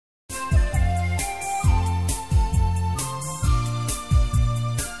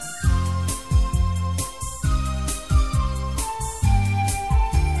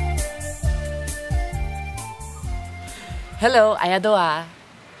Hello, Ayadoa.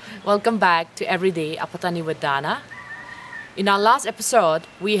 Welcome back to Everyday Apatani with Dana. In our last episode,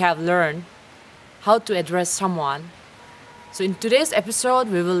 we have learned how to address someone. So in today's episode,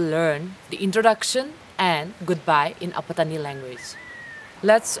 we will learn the introduction and goodbye in Apatani language.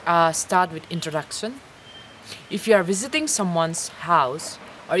 Let's start with introduction. If you are visiting someone's house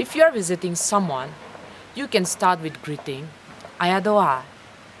or if you are visiting someone, you can start with greeting, Ayadoa.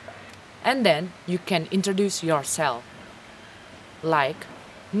 And then you can introduce yourself. Like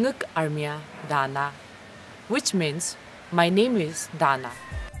Nguk Armia Dana, which means my name is Dana.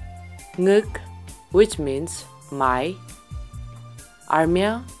 Nguk, which means my.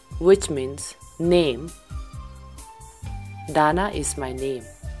 Armia, which means name. Dana is my name.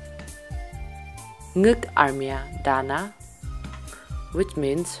 Nguk Armia Dana, which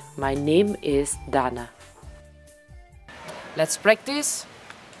means my name is Dana. Let's practice.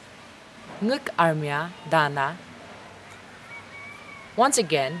 Nguk Armia Dana. Once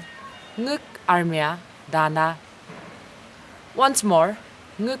again, Nguk Armia Dana. Once more,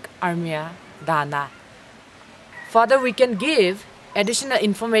 Nguk Armia Dana. Further, we can give additional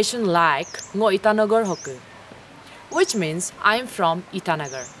information like Ngo Itanagar Hoku, which means I am from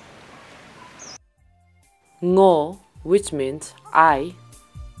Itanagar. Ngo, which means I.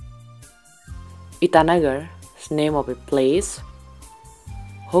 Itanagar is name of a place.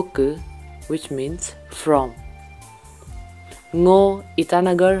 Hoku, which means from. Ngo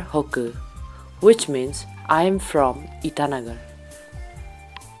Itanagar Hoku, which means I am from Itanagar.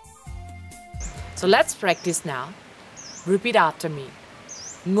 So let's practice now. Repeat after me.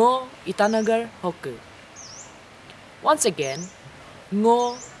 Ngo Itanagar Hoku. Once again.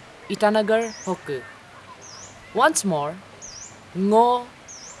 Ngo Itanagar Hoku. Once more. Ngo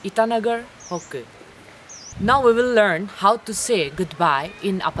Itanagar Hoku. Now we will learn how to say goodbye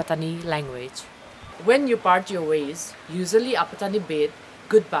in Apatani language. When you part your ways, usually Apatani bid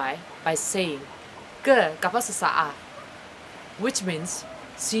goodbye by saying Ke kapasasa, which means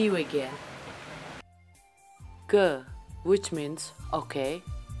see you again. Ke, which means okay.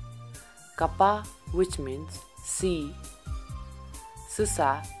 Kapa, which means see.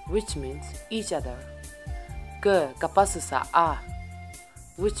 Susa, which means each other. Ke kapasasa,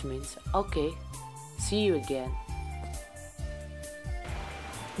 which means okay, see you again.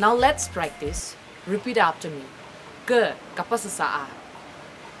 Now let's practice. Repeat after me. Ke kapasasa.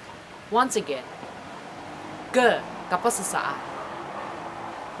 Once again. Ke kapasasa.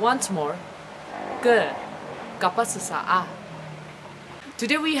 Once more. Ke kapasasa.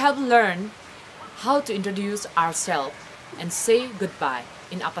 Today we have learned how to introduce ourselves and say goodbye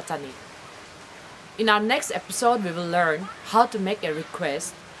in Apatani. In our next episode, we will learn how to make a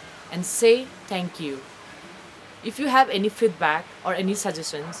request and say thank you. If you have any feedback or any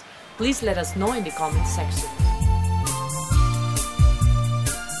suggestions, please let us know in the comment section.